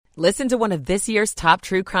Listen to one of this year's top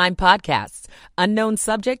true crime podcasts. Unknown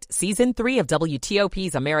Subject, Season 3 of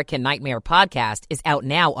WTOP's American Nightmare podcast is out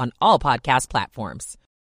now on all podcast platforms.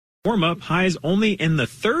 Warm-up highs only in the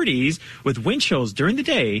 30s with wind chills during the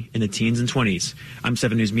day in the teens and 20s. I'm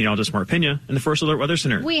 7 News meteorologist Mark Pena in the First Alert Weather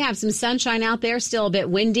Center. We have some sunshine out there, still a bit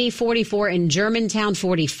windy, 44 in Germantown,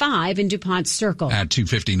 45 in DuPont Circle. At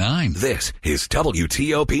 2:59. This is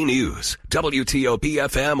WTOP News.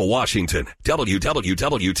 WTOP-FM Washington.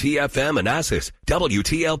 WWWT-FM Manassas.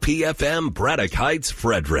 WTLP-FM Braddock Heights,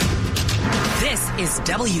 Frederick. This is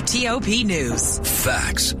WTOP News.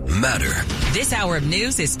 Facts matter. This hour of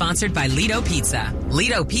news is sponsored by Lido Pizza.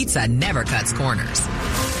 Lido Pizza never cuts corners.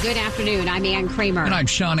 Good afternoon. I'm Ann Kramer. And I'm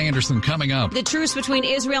Sean Anderson. Coming up, The truce between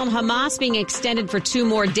Israel and Hamas being extended for 2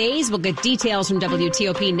 more days. We'll get details from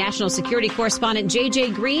WTOP National Security Correspondent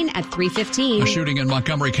J.J. Green at 3:15. A shooting in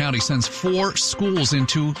Montgomery County sends 4 schools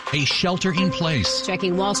into a shelter-in-place.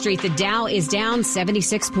 Checking Wall Street, the Dow is down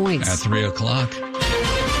 76 points. At 3 o'clock.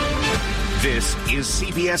 This is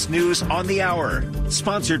CBS News on the Hour,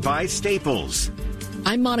 sponsored by Staples.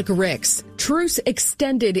 I'm Monica Ricks. Truce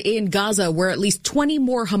extended in Gaza, where at least 20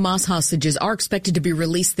 more Hamas hostages are expected to be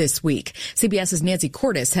released this week. CBS's Nancy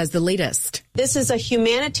Cordes has the latest. This is a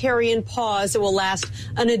humanitarian pause that will last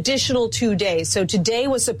an additional 2 days. So today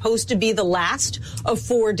was supposed to be the last of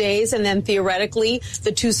 4 days, and then theoretically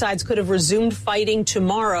the two sides could have resumed fighting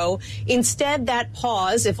tomorrow. Instead, that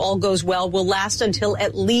pause, if all goes well, will last until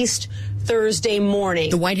at least Thursday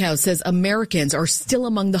morning. The White House says Americans are still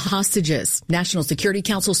among the hostages. National Security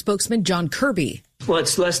Council spokesman John Kirby. Well,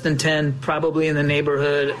 it's less than 10, probably in the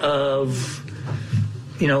neighborhood of,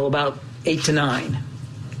 about 8 to 9.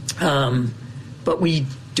 But we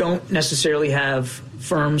don't necessarily have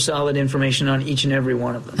firm, solid information on each and every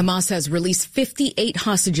one of them. Hamas has released 58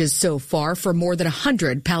 hostages so far for more than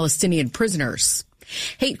 100 Palestinian prisoners.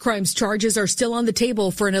 Hate crimes charges are still on the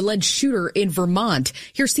table for an alleged shooter in Vermont.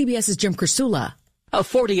 Here's CBS's Jim Krasula. A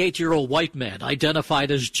 48-year-old white man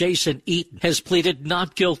identified as Jason Eaton has pleaded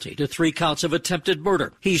not guilty to 3 counts of attempted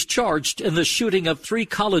murder. He's charged in the shooting of 3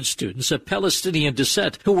 college students of Palestinian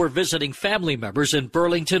descent who were visiting family members in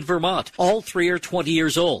Burlington, Vermont. All 3 are 20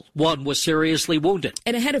 years old. One was seriously wounded.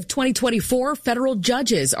 And ahead of 2024, federal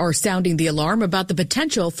judges are sounding the alarm about the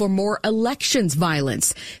potential for more elections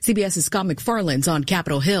violence. CBS's Scott McFarland's on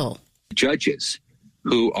Capitol Hill. Judges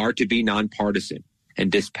who are to be nonpartisan and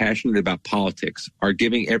dispassionate about politics are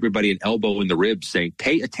giving everybody an elbow in the ribs saying,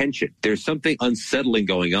 pay attention. There's something unsettling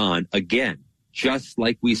going on. Again, just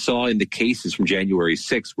like we saw in the cases from January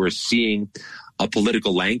 6th, we're seeing a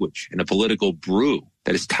political language and a political brew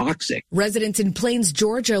that is toxic. Residents in Plains,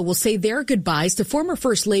 Georgia will say their goodbyes to former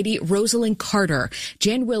First Lady Rosalind Carter.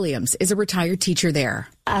 Jan Williams is a retired teacher there.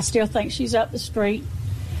 I still think she's up the street.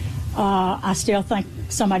 I still think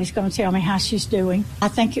somebody's going to tell me how she's doing. I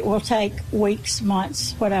think it will take weeks,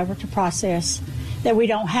 months, whatever, to process that we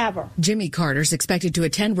don't have her. Jimmy Carter's expected to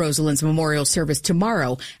attend Rosalind's memorial service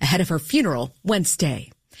tomorrow ahead of her funeral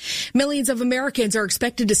Wednesday. Millions of Americans are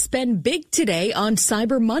expected to spend big today on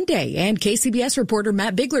Cyber Monday, and KCBS reporter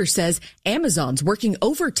Matt Bigler says Amazon's working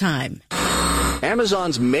overtime.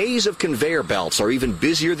 Amazon's maze of conveyor belts are even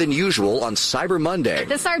busier than usual on Cyber Monday.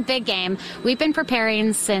 This is our big game. We've been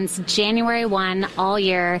preparing since January 1 all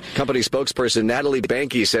year. Company spokesperson Natalie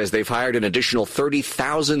Banky says they've hired an additional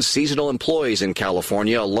 30,000 seasonal employees in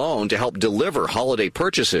California alone to help deliver holiday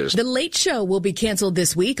purchases. The Late Show will be canceled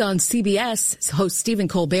this week on CBS. Host Stephen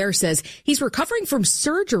Colbert says he's recovering from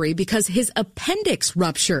surgery because his appendix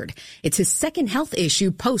ruptured. It's his second health issue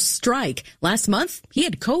post-strike. Last month, he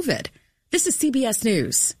had COVID. This is CBS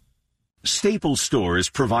News. Staples stores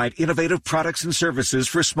provide innovative products and services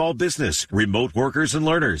for small business, remote workers and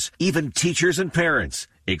learners, even teachers and parents.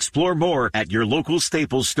 Explore more at your local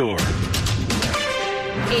Staples store.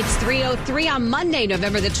 It's 3:03 on Monday,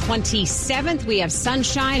 November the 27th. We have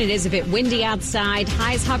sunshine. It is a bit windy outside.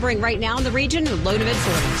 Highs hovering right now in the region, low to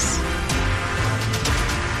mid-40s.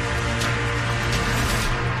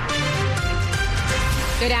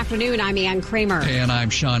 Good afternoon. I'm Ann Kramer. And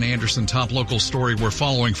I'm Sean Anderson. Top local story we're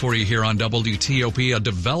following for you here on WTOP. A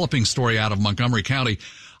developing story out of Montgomery County.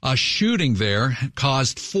 A shooting there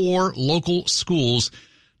caused 4 local schools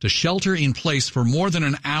to shelter in place for more than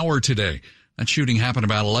an hour today. That shooting happened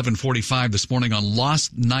about 11:45 this morning on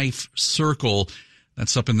Lost Knife Circle.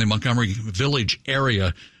 That's up in the Montgomery Village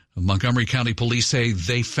area. Montgomery County Police say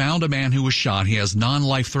they found a man who was shot. He has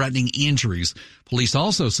non-life-threatening injuries. Police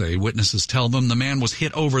also say witnesses tell them the man was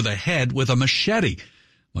hit over the head with a machete.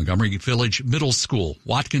 Montgomery Village Middle School,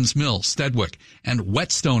 Watkins Mill, Stedwick, and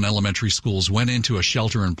Whetstone Elementary Schools went into a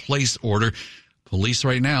shelter-in-place order. Police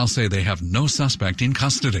right now say they have no suspect in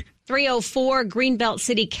custody. 304 Greenbelt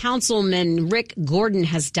City Councilman Rick Gordon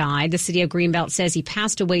has died. The city of Greenbelt says he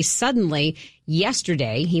passed away suddenly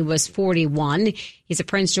yesterday. He was 41. He's a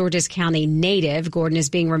Prince George's County native. Gordon is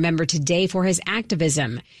being remembered today for his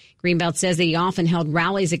activism. Greenbelt says that he often held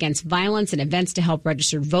rallies against violence and events to help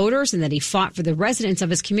registered voters, and that he fought for the residents of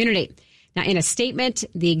his community. Now, in a statement,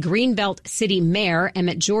 the Greenbelt City Mayor,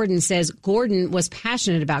 Emmett Jordan, says Gordon was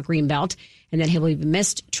passionate about Greenbelt and that he will be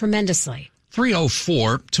missed tremendously.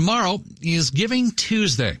 304. Tomorrow is Giving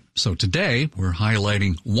Tuesday. So today we're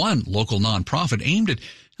highlighting one local nonprofit aimed at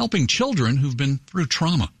helping children who've been through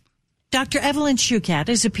trauma. Dr. Evelyn Shukat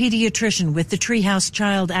is a pediatrician with the Treehouse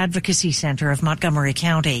Child Advocacy Center of Montgomery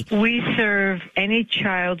County. We serve any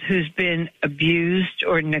child who's been abused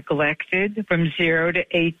or neglected from 0 to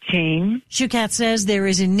 18. Shukat says there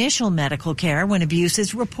is initial medical care when abuse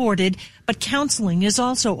is reported, but counseling is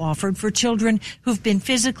also offered for children who've been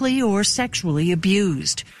physically or sexually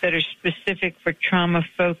abused. That are specific for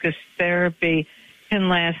trauma-focused therapy can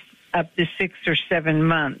last up to 6 or 7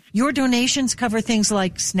 months. Your donations cover things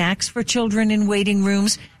like snacks for children in waiting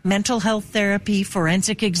rooms, mental health therapy,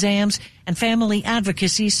 forensic exams, and family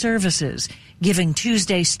advocacy services. Giving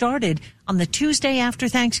Tuesday started on the Tuesday after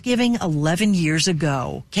Thanksgiving 11 years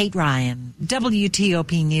ago. Kate Ryan,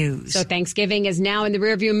 WTOP News. So Thanksgiving is now in the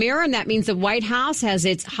rearview mirror, and that means the White House has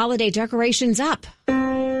its holiday decorations up.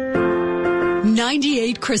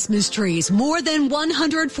 98 Christmas trees, more than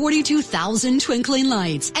 142,000 twinkling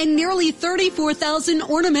lights, and nearly 34,000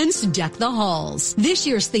 ornaments deck the halls. This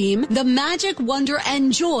year's theme, the magic, wonder,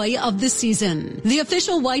 and joy of the season. The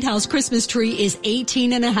official White House Christmas tree is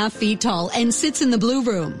 18.5 feet tall and sits in the Blue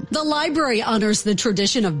Room. The library honors the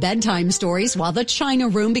tradition of bedtime stories, while the China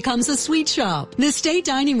Room becomes a sweet shop. The State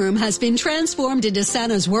Dining Room has been transformed into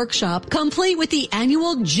Santa's workshop, complete with the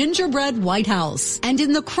annual Gingerbread White House. And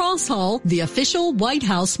in the Cross Hall, the official White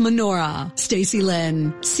House menorah. Stacey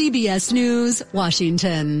Lynn, CBS News,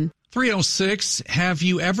 Washington. 306. Have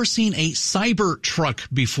you ever seen a cyber truck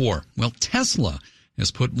before? Well, Tesla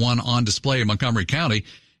has put one on display in Montgomery County.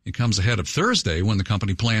 It comes ahead of Thursday when the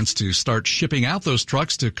company plans to start shipping out those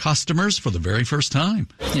trucks to customers for the very first time.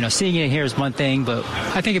 You know, seeing it here is one thing, but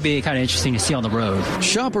I think it'd be kind of interesting to see on the road.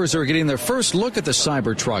 Shoppers are getting their first look at the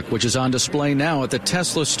Cybertruck, which is on display now at the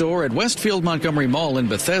Tesla store at Westfield Montgomery Mall in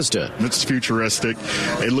Bethesda. It's futuristic.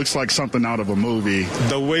 It looks like something out of a movie.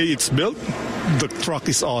 The way it's built, the truck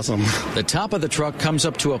is awesome. The top of the truck comes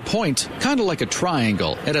up to a point, kind of like a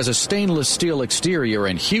triangle. It has a stainless steel exterior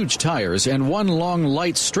and huge tires and one long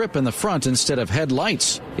light strip in the front instead of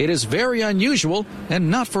headlights. It is very unusual and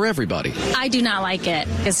not for everybody. I do not like it.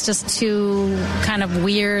 It's just too kind of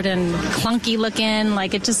weird and clunky looking.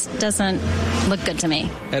 Like, it just doesn't look good to me.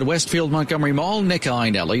 At Westfield Montgomery Mall, Nick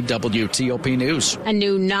Einelli, WTOP News. A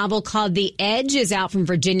new novel called The Edge is out from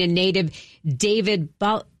Virginia native David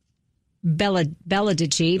Baldacci.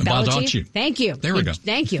 Thank you. There we go.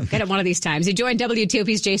 Thank you. Get it one of these times. He joined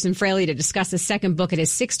WTOP's Jason Fraley to discuss the second book in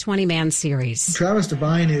his 620-man series. Travis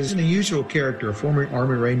Devine is an unusual character, a former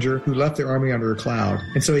Army Ranger who left the Army under a cloud.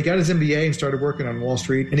 And so he got his MBA and started working on Wall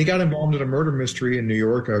Street. And he got involved in a murder mystery in New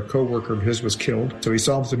York. A co-worker of his was killed. So he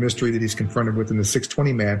solves the mystery that he's confronted with in the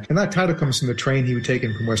 620-man. And that title comes from the train he would take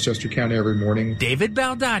in from Westchester County every morning. David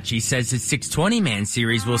Baldacci says his 620-man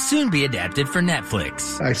series will soon be adapted for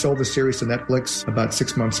Netflix. I sold the series to Netflix about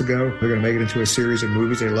 6 months ago. They're going to make it into a series of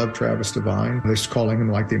movies. They love Travis Devine. They're calling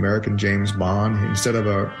him like the American James Bond. Instead of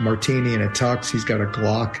a martini and a tux, he's got a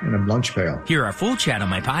Glock and a lunch pail. Hear our full chat on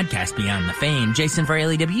my podcast, Beyond the Fame. Jason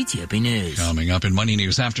Fraley, WTOP News. Coming up in Money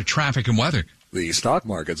News after traffic and weather. The stock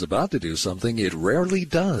market's about to do something it rarely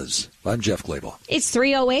does. I'm Jeff Clable. It's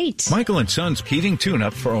 3:08. Michael & Son's heating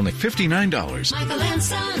tune-up for only $59. Michael &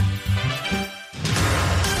 Son.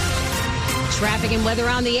 Traffic and weather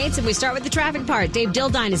on the 8th, and we start with the traffic part. Dave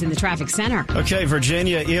Dildine is in the traffic center. Okay,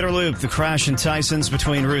 Virginia, Interloop, the crash in Tysons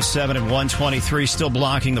between Route 7 and 123, still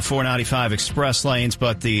blocking the 495 express lanes,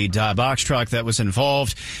 but the box truck that was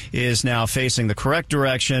involved is now facing the correct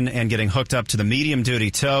direction and getting hooked up to the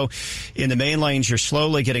medium-duty tow. In the main lanes, you're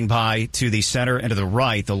slowly getting by to the center and to the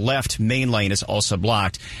right. The left main lane is also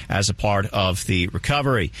blocked as a part of the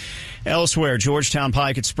recovery. Elsewhere, Georgetown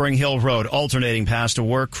Pike at Spring Hill Road, alternating past a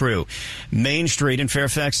work crew. Main Main Street in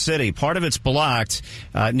Fairfax City. Part of it's blocked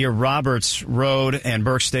near Roberts Road and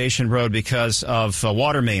Burke Station Road because of a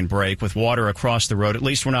water main break with water across the road. At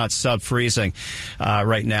least we're not sub-freezing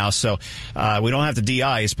right now, so we don't have to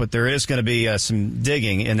de-ice, but there is going to be some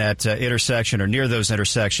digging in that intersection or near those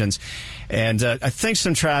intersections. And I think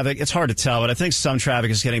some traffic, it's hard to tell, but I think some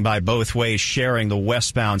traffic is getting by both ways, sharing the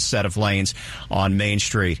westbound set of lanes on Main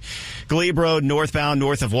Street. Glebe Road northbound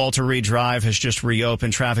north of Walter Reed Drive has just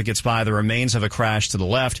reopened. Traffic gets by the remains of a crash to the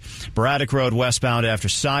left. Braddock Road westbound after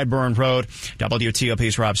Sideburn Road.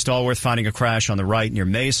 WTOP's Rob Stallworth finding a crash on the right near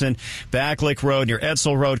Mason. Backlick Road near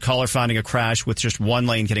Edsel Road. Caller finding a crash with just one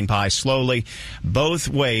lane getting by slowly both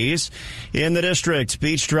ways. In the district,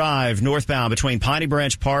 Beach Drive northbound between Piney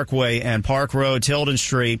Branch Parkway and Park Road, Tilden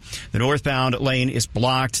Street. The northbound lane is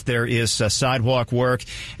blocked. There is sidewalk work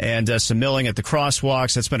and some milling at the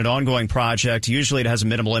crosswalks. That's been an ongoing project. Usually it has a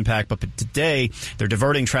minimal impact, but today they're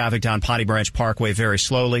diverting traffic down Piney Branch Parkway very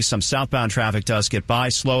slowly. Some southbound traffic does get by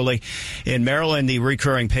slowly. In Maryland, the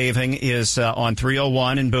recurring paving is on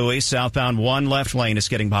 301 in Bowie. Southbound one left lane is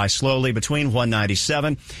getting by slowly between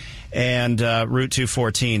 197 and Route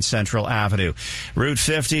 214 Central Avenue. Route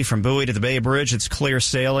 50 from Bowie to the Bay Bridge, it's clear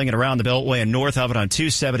sailing, and around the Beltway and north of it on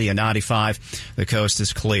 270 and 95, the coast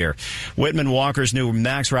is clear. Whitman Walker's new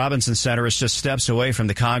Max Robinson Center is just steps away from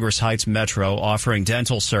the Congress Heights Metro, offering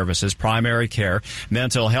dental services, primary care,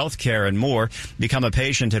 mental health care, and more. Become a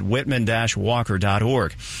patient at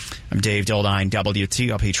whitman-walker.org. I'm Dave Dildine,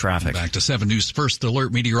 WTOP Traffic. Back to 7 News First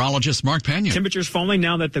Alert meteorologist Mark Pena. Temperatures falling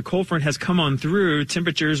now that the cold front has come on through.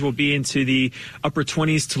 Temperatures will be into the upper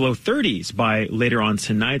 20s to low 30s by later on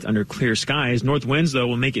tonight under clear skies. North winds, though,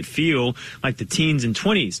 will make it feel like the teens and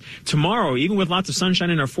 20s. Tomorrow, even with lots of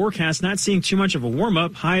sunshine in our forecast, not seeing too much of a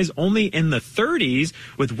warm-up. Highs only in the 30s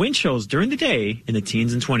with wind chills during the day in the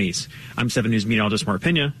teens and 20s. I'm 7 News meteorologist Mark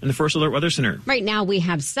Pena in the First Alert Weather Center. Right now we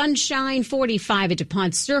have sunshine, 45 at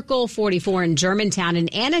DuPont Circle, 44 in Germantown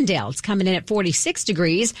and Annandale. It's coming in at 46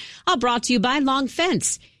 degrees. All brought to you by Long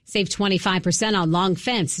Fence. Save 25% on Long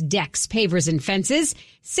Fence, decks, pavers, and fences.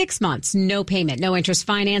 6 months, no payment, no interest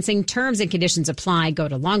financing. Terms and conditions apply. Go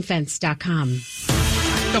to longfence.com.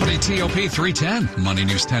 WTOP 310, Money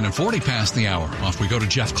News 10 and 40 past the hour. Off we go to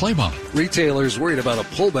Jeff Claiborne. Retailers worried about a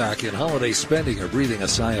pullback in holiday spending are breathing a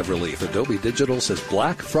sigh of relief. Adobe Digital says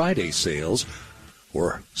Black Friday sales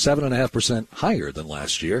were 7.5% higher than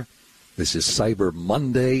last year. This is Cyber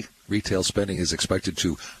Monday. Retail spending is expected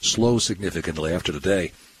to slow significantly after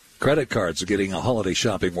today. Credit cards are getting a holiday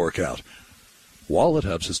shopping workout. Wallet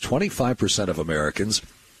Hub says 25% of Americans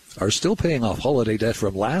are still paying off holiday debt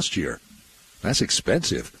from last year. That's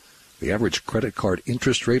expensive. The average credit card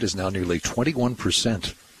interest rate is now nearly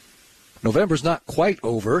 21%. November's not quite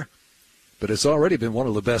over, but it's already been one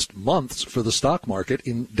of the best months for the stock market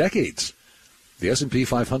in decades. The S&P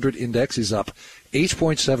 500 index is up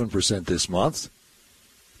 8.7% this month.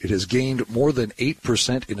 It has gained more than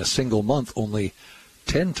 8% in a single month only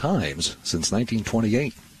 10 times since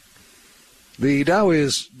 1928. The Dow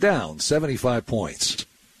is down 75 points.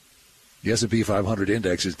 The S&P 500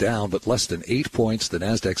 index is down, but less than 8 points. The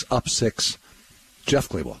Nasdaq's up 6. Jeff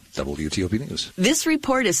Claiborne, WTOP News. This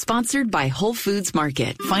report is sponsored by Whole Foods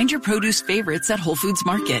Market. Find your produce favorites at Whole Foods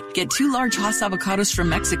Market. Get 2 large Hass avocados from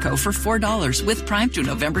Mexico for $4 with Prime through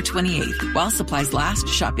November 28th. While supplies last,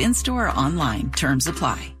 shop in-store or online. Terms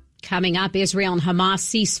apply. Coming up, Israel and Hamas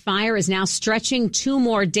ceasefire is now stretching 2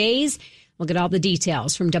 more days. We'll get all the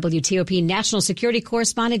details from WTOP National Security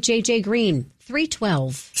Correspondent J.J. Green,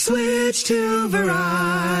 312. Switch to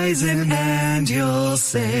Verizon and you'll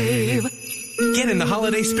save. Get in the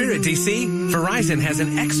holiday spirit, DC. Verizon has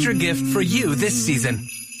an extra gift for you this season.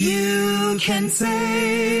 You can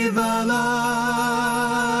save a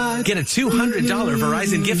lot. Get a $200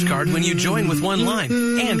 Verizon gift card when you join with one line.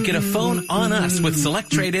 And get a phone on us with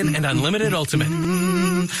Select Trade-In and Unlimited Ultimate.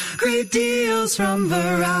 Great deals from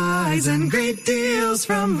Verizon. Great deals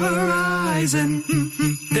from Verizon.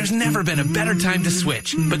 There's never been a better time to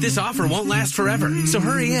switch, but this offer won't last forever, so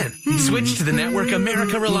hurry in. Switch to the network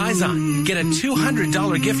America relies on. Get a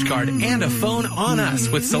 $200 gift card and a phone on us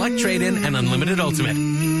with Select Trade-In and Unlimited Ultimate.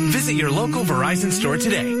 Visit your local Verizon store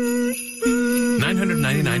today.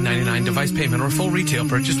 $999.99 device payment or full retail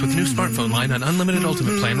purchase with new smartphone line on Unlimited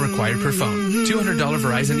Ultimate plan required per phone. $200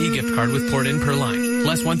 Verizon e-gift card with port in per line.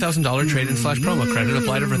 Less $1,000 trade-in/promo credit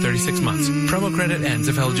applied over 36 months. Promo credit ends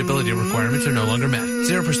if eligibility requirements are no longer met.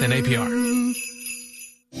 0% APR.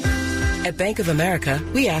 At Bank of America,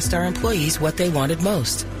 we asked our employees what they wanted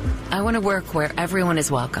most. I want to work where everyone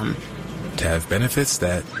is welcome. To have benefits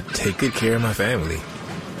that take good care of my family.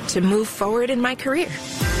 To move forward in my career.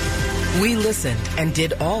 We listened and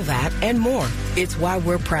did all that and more. It's why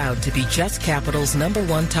we're proud to be Just Capital's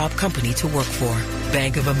 #1 top company to work for.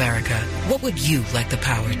 Bank of America. What would you like the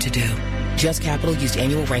power to do? Just Capital used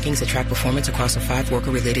annual rankings that track performance across the 5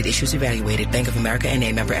 worker-related issues evaluated. Bank of America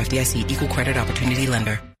N.A. member FDIC. Equal credit opportunity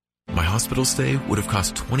lender. My hospital stay would have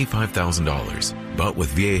cost $25,000, but with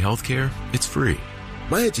VA healthcare, it's free.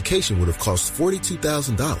 My education would have cost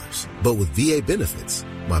 $42,000, but with VA benefits,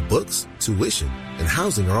 my books, tuition, and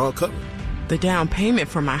housing are all covered. The down payment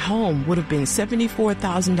for my home would have been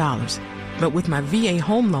 $74,000, but with my VA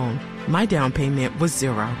home loan, my down payment was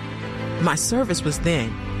 $0. My service was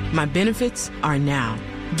then. My benefits are now.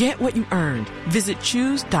 Get what you earned. Visit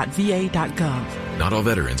choose.va.gov. Not all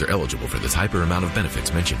veterans are eligible for the type or amount of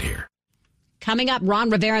benefits mentioned here. Coming up,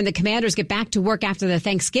 Ron Rivera and the Commanders get back to work after the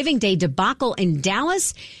Thanksgiving Day debacle in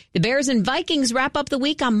Dallas. The Bears and Vikings wrap up the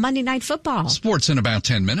week on Monday Night Football. Sports in about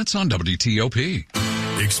 10 minutes on WTOP.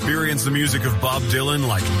 Experience the music of Bob Dylan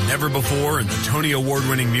like never before in the Tony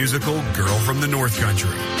Award-winning musical Girl from the North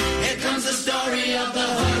Country. Here comes the story of the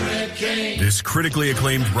hurricane. This critically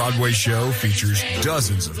acclaimed Broadway show features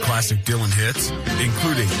dozens of classic Dylan hits,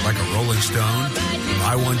 including Like a Rolling Stone,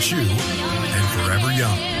 I Want You, and Forever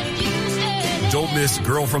Young. Don't miss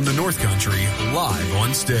Girl from the North Country live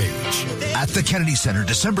on stage. At the Kennedy Center,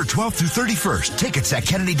 December 12th through 31st. Tickets at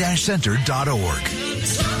kennedy-center.org.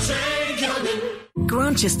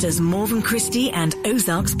 Grantchester's Morven Christie and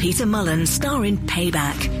Ozark's Peter Mullen star in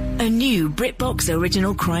Payback, a new BritBox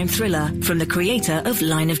original crime thriller from the creator of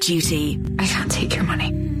Line of Duty. I can't take your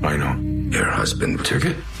money. I know. Your husband took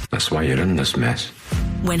it. That's why you're in this mess.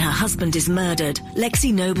 When her husband is murdered,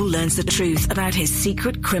 Lexi Noble learns the truth about his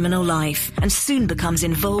secret criminal life and soon becomes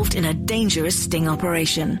involved in a dangerous sting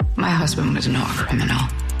operation. My husband was not a criminal.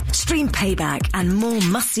 Stream Payback and more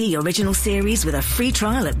must-see original series with a free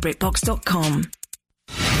trial at BritBox.com.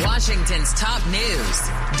 Washington's top news,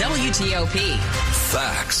 WTOP.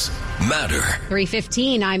 Facts matter.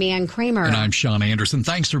 3:15, I'm Ann Kramer. And I'm Sean Anderson.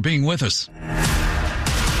 Thanks for being with us.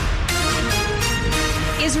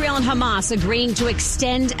 Israel and Hamas agreeing to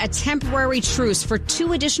extend a temporary truce for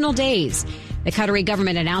 2 additional days. The Qatari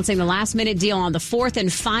government announcing the last-minute deal on the 4th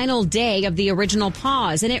and final day of the original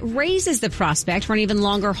pause, and it raises the prospect for an even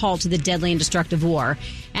longer halt to the deadly and destructive war,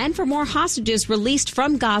 and for more hostages released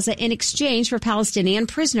from Gaza in exchange for Palestinian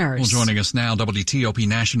prisoners. Well, joining us now, WTOP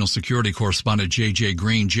national security correspondent J.J.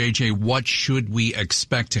 Green. J.J., what should we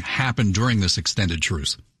expect to happen during this extended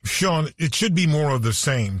truce? Sean, it should be more of the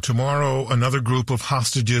same. Tomorrow, another group of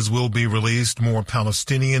hostages will be released. More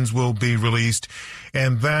Palestinians will be released.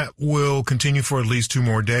 And that will continue for at least 2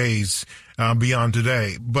 more days beyond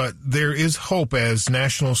today. But there is hope, as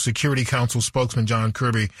National Security Council spokesman John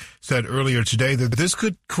Kirby said earlier today, that this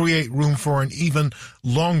could create room for an even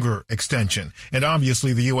longer extension. And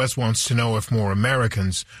obviously, the U.S. wants to know if more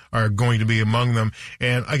Americans are going to be among them.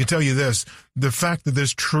 And I can tell you this, the fact that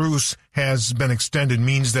this truce has been extended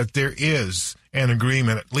means that there is an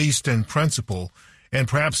agreement, at least in principle, and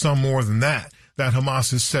perhaps some more than that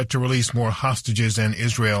Hamas is set to release more hostages and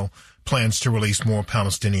Israel plans to release more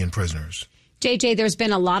Palestinian prisoners. JJ, there's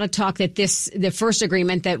been a lot of talk that the first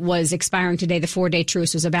agreement that was expiring today, the 4-day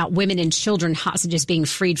truce, was about women and children hostages being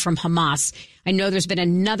freed from Hamas. I know there's been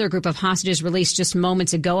another group of hostages released just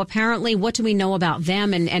moments ago, apparently. What do we know about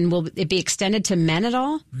them, and will it be extended to men at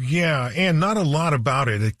all? Yeah, and not a lot about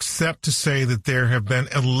it, except to say that there have been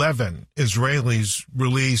 11 Israelis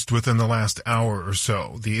released within the last hour or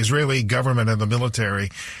so. The Israeli government and the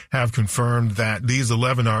military have confirmed that these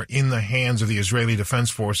 11 are in the hands of the Israeli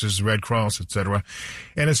Defense Forces, Red Cross, etc.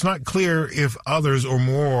 And it's not clear if others or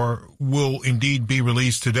more will indeed be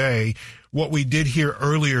released today. What we did hear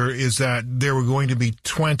earlier is that there were going to be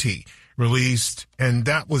 20 released, and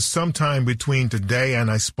that was sometime between today and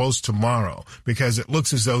I suppose tomorrow, because it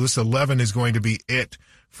looks as though this 11 is going to be it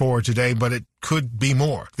for today, but it could be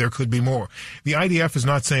more. There could be more. The IDF is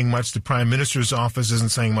not saying much. The Prime Minister's office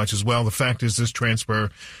isn't saying much as well. The fact is this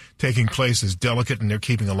transfer taking place is delicate, and they're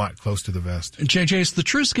keeping a lot close to the vest. JJ, is the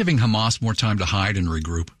truce giving Hamas more time to hide and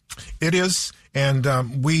regroup? It is. And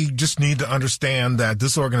we just need to understand that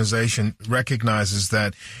this organization recognizes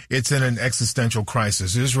that it's in an existential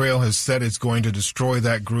crisis. Israel has said it's going to destroy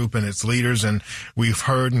that group and its leaders, and we've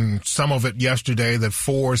heard in some of it yesterday that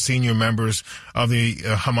 4 senior members of the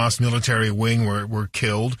Hamas military wing were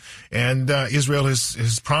killed. And Israel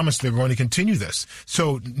has promised they're going to continue this.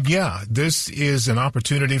 So, yeah, this is an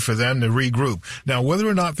opportunity for them to regroup. Now, whether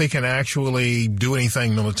or not they can actually do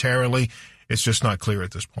anything militarily, it's just not clear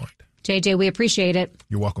at this point. JJ, we appreciate it.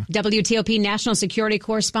 You're welcome. WTOP national security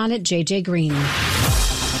correspondent JJ Green.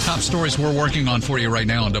 Top stories we're working on for you right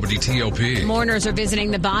now on WTOP. Mourners are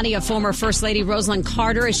visiting the body of former First Lady Rosalynn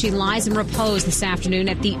Carter as she lies in repose this afternoon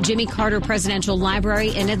at the Jimmy Carter Presidential Library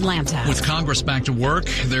in Atlanta. With Congress back to work,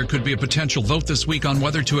 there could be a potential vote this week on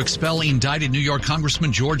whether to expel indicted New York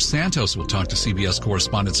Congressman George Santos. We'll talk to CBS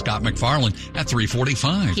correspondent Scott McFarland at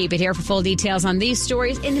 3:45. Keep it here for full details on these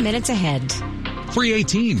stories in the minutes ahead.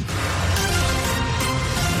 3:18.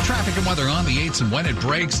 Traffic and weather on the 8s and when it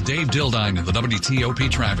breaks. Dave Dildine in the WTOP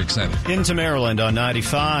Traffic Center. Into Maryland on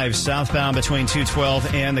 95, southbound between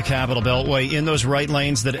 212 and the Capitol Beltway. In those right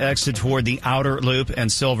lanes that exit toward the Outer Loop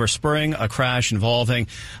and Silver Spring, a crash involving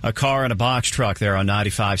a car and a box truck there on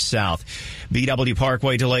 95 South. BW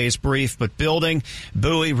Parkway delays brief but building.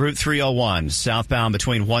 Bowie Route 301, southbound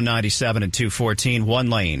between 197 and 214. One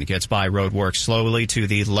lane gets by roadwork slowly to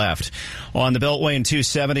the left. On the Beltway in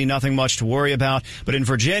 270, nothing much to worry about. But in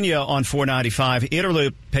Virginia on 495,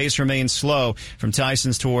 Interloop, pace remains slow from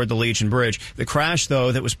Tyson's toward the Legion Bridge. The crash,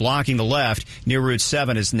 though, that was blocking the left near Route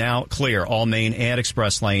 7 is now clear. All main and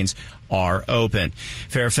express lanes are open.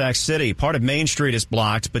 Fairfax City, part of Main Street is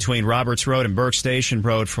blocked between Roberts Road and Burke Station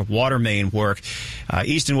Road for water main work.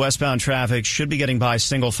 East and westbound traffic should be getting by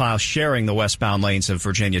single file sharing the westbound lanes of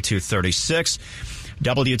Virginia 236.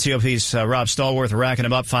 WTOP's Rob Stallworth racking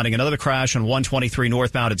him up, finding another crash on 123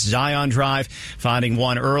 northbound at Zion Drive, finding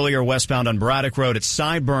one earlier westbound on Braddock Road at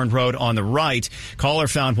Sideburn Road on the right. Caller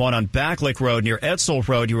found one on Backlick Road near Edsel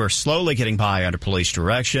Road. You are slowly getting by under police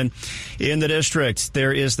direction. In the district,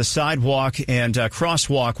 there is the sidewalk and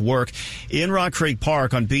crosswalk work in Rock Creek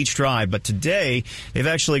Park on Beach Drive, but today they've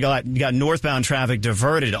actually got northbound traffic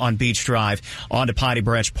diverted on Beach Drive onto Piney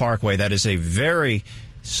Branch Parkway. That is a very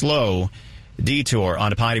slow detour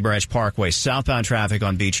onto Piney Branch Parkway. Southbound traffic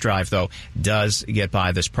on Beach Drive, though, does get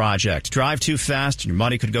by this project. Drive too fast, and your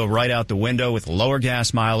money could go right out the window with lower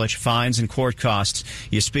gas mileage, fines, and court costs.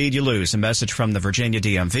 You speed, you lose. A message from the Virginia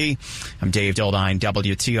DMV. I'm Dave Dildine,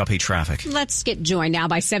 WTOP Traffic. Let's get joined now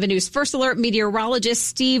by 7 News First Alert meteorologist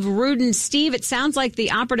Steve Rudin. Steve, it sounds like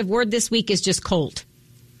the operative word this week is just cold.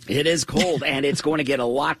 It is cold, and it's going to get a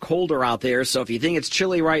lot colder out there. So if you think it's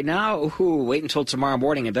chilly right now, wait until tomorrow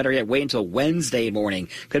morning, and better yet, wait until Wednesday morning.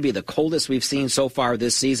 Could be the coldest we've seen so far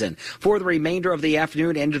this season. For the remainder of the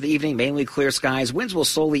afternoon, end of the evening, mainly clear skies. Winds will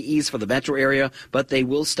slowly ease for the metro area, but they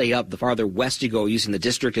will stay up the farther west you go, using the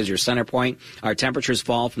district as your center point. Our temperatures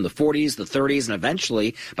fall from the 40s, the 30s, and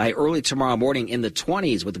eventually by early tomorrow morning in the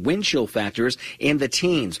 20s, with wind chill factors in the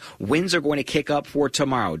teens. Winds are going to kick up for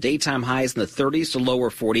tomorrow. Daytime highs in the 30s to lower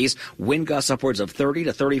 40s. Wind gusts upwards of 30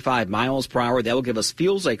 to 35 miles per hour. That will give us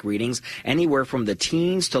feels like readings anywhere from the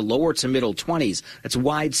teens to lower to middle 20s. That's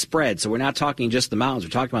widespread. So we're not talking just the mountains. We're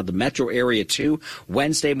talking about the metro area too.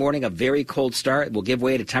 Wednesday morning, a very cold start will give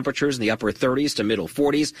way to temperatures in the upper 30s to middle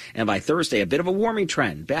 40s. And by Thursday, a bit of a warming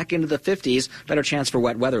trend back into the 50s. Better chance for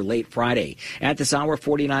wet weather late Friday. At this hour,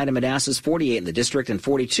 49 in Manassas, 48 in the district, and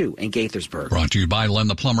 42 in Gaithersburg. Brought to you by Len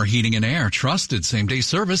the Plumber Heating and Air. Trusted same-day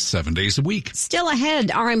service 7 days a week. Still ahead,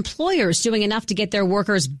 are employers doing enough to get their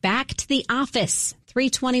workers back to the office?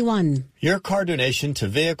 321. Your car donation to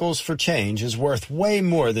Vehicles for Change is worth way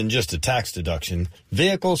more than just a tax deduction.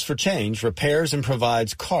 Vehicles for Change repairs and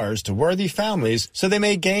provides cars to worthy families so they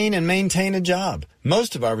may gain and maintain a job.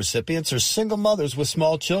 Most of our recipients are single mothers with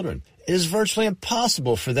small children. It is virtually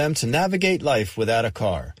impossible for them to navigate life without a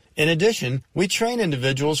car. In addition, we train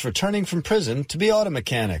individuals returning from prison to be auto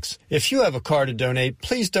mechanics. If you have a car to donate,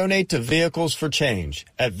 please donate to Vehicles for Change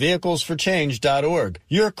at vehiclesforchange.org.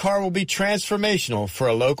 Your car will be transformational for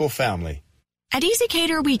a local family. At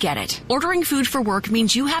EasyCater, we get it. Ordering food for work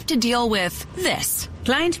means you have to deal with this.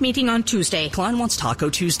 Client meeting on Tuesday. Client wants Taco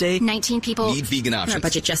Tuesday. 19 people. Need vegan options. Our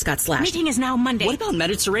budget just got slashed. Meeting is now Monday. What about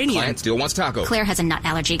Mediterranean? Client still wants taco. Claire has a nut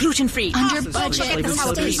allergy. Gluten-free. Under budget.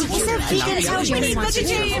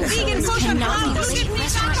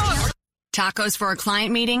 Tacos for a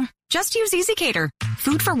client meeting? Just use EasyCater.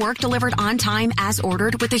 Food for work delivered on time as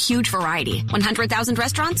ordered with a huge variety. 100,000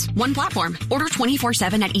 restaurants, one platform. Order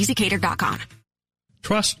 24/7 at EasyCater.com.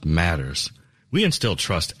 Trust matters. We instill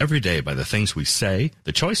trust every day by the things we say,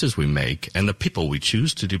 the choices we make, and the people we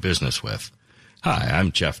choose to do business with. Hi,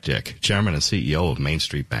 I'm Jeff Dick, Chairman and CEO of Main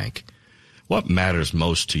Street Bank. What matters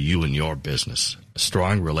most to you and your business? A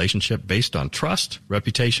strong relationship based on trust,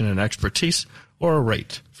 reputation, and expertise, or a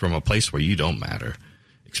rate from a place where you don't matter?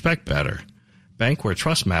 Expect better. Bank where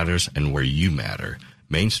trust matters and where you matter.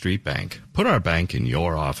 Main Street Bank. Put our bank in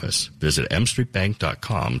your office. Visit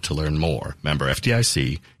mstreetbank.com to learn more. Member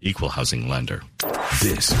FDIC, Equal Housing Lender.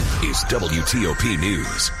 This is WTOP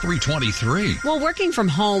News. 323. Well, working from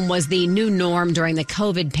home was the new norm during the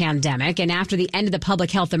COVID pandemic, and after the end of the public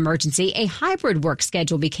health emergency, a hybrid work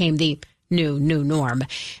schedule became the new norm.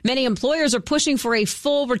 Many employers are pushing for a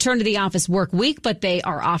full return to the office work week, but they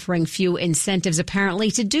are offering few incentives apparently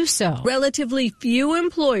to do so. Relatively few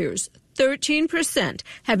employers, 13%,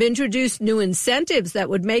 have introduced new incentives that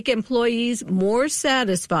would make employees more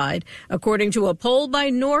satisfied, according to a poll by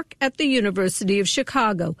NORC at the University of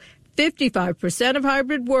Chicago. 55% of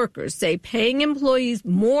hybrid workers say paying employees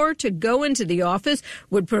more to go into the office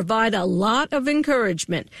would provide a lot of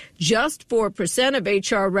encouragement. Just 4% of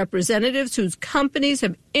HR representatives whose companies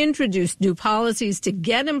have introduced new policies to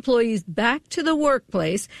get employees back to the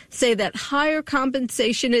workplace say that higher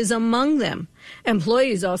compensation is among them.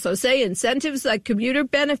 Employees also say incentives like commuter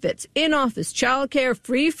benefits, in-office childcare,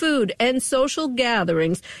 free food, and social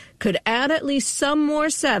gatherings could add at least some more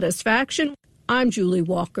satisfaction. I'm Julie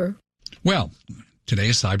Walker. Well, today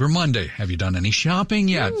is Cyber Monday. Have you done any shopping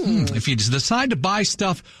yet? If you decide to buy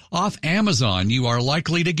stuff off Amazon, you are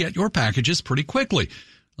likely to get your packages pretty quickly.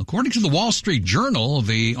 According to the Wall Street Journal,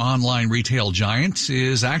 the online retail giant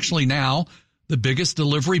is actually now the biggest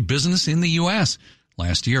delivery business in the U.S.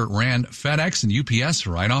 Last year, it ran FedEx and UPS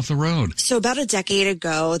right off the road. So about a decade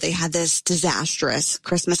ago, they had this disastrous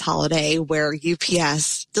Christmas holiday where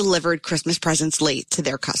UPS delivered Christmas presents late to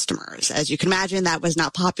their customers. As you can imagine, that was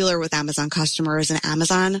not popular with Amazon customers, and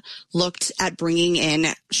Amazon looked at bringing in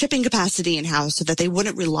shipping capacity in-house so that they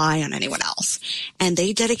wouldn't rely on anyone else. And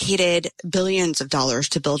they dedicated billions of dollars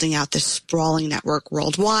to building out this sprawling network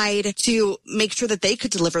worldwide to make sure that they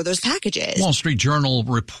could deliver those packages. Wall Street Journal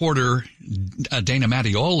reporter Dana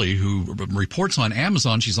Mattioli, who reports on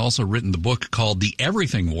Amazon, she's also written the book called The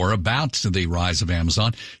Everything War about the rise of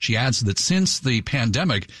Amazon. She adds that since the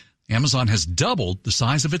pandemic, Amazon has doubled the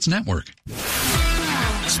size of its network.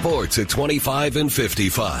 Sports at 25 and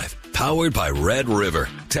 55. Powered by Red River.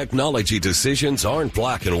 Technology decisions aren't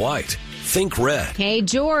black and white. Think red. Hey,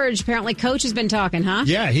 George, apparently coach has been talking, huh?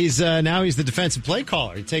 Yeah, he's the defensive play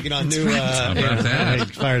caller. He's taking on new, How about that? He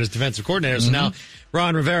fired as defensive coordinator. So now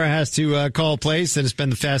Ron Rivera has to call plays and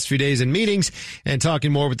spend the past few days in meetings and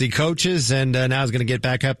talking more with the coaches, and now he's going to get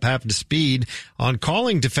back up to speed on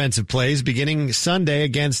calling defensive plays beginning Sunday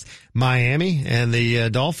against Miami, and the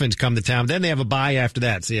Dolphins come to town. Then they have a bye after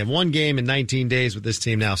that. So you have one game in 19 days with this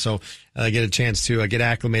team now, so get a chance to get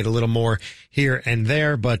acclimated a little more here and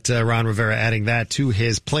there, but Ron Rivera adding that to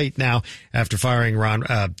his plate now after firing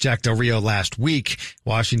Jack Del Rio last week.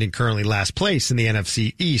 Washington currently last place in the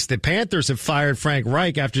NFC East. The Panthers have fired Frank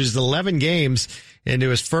Reich after just 11 games into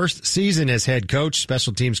his first season as head coach.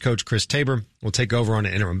 Special teams coach Chris Tabor will take over on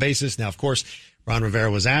an interim basis. Now, of course, Ron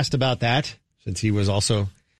Rivera was asked about that since he was also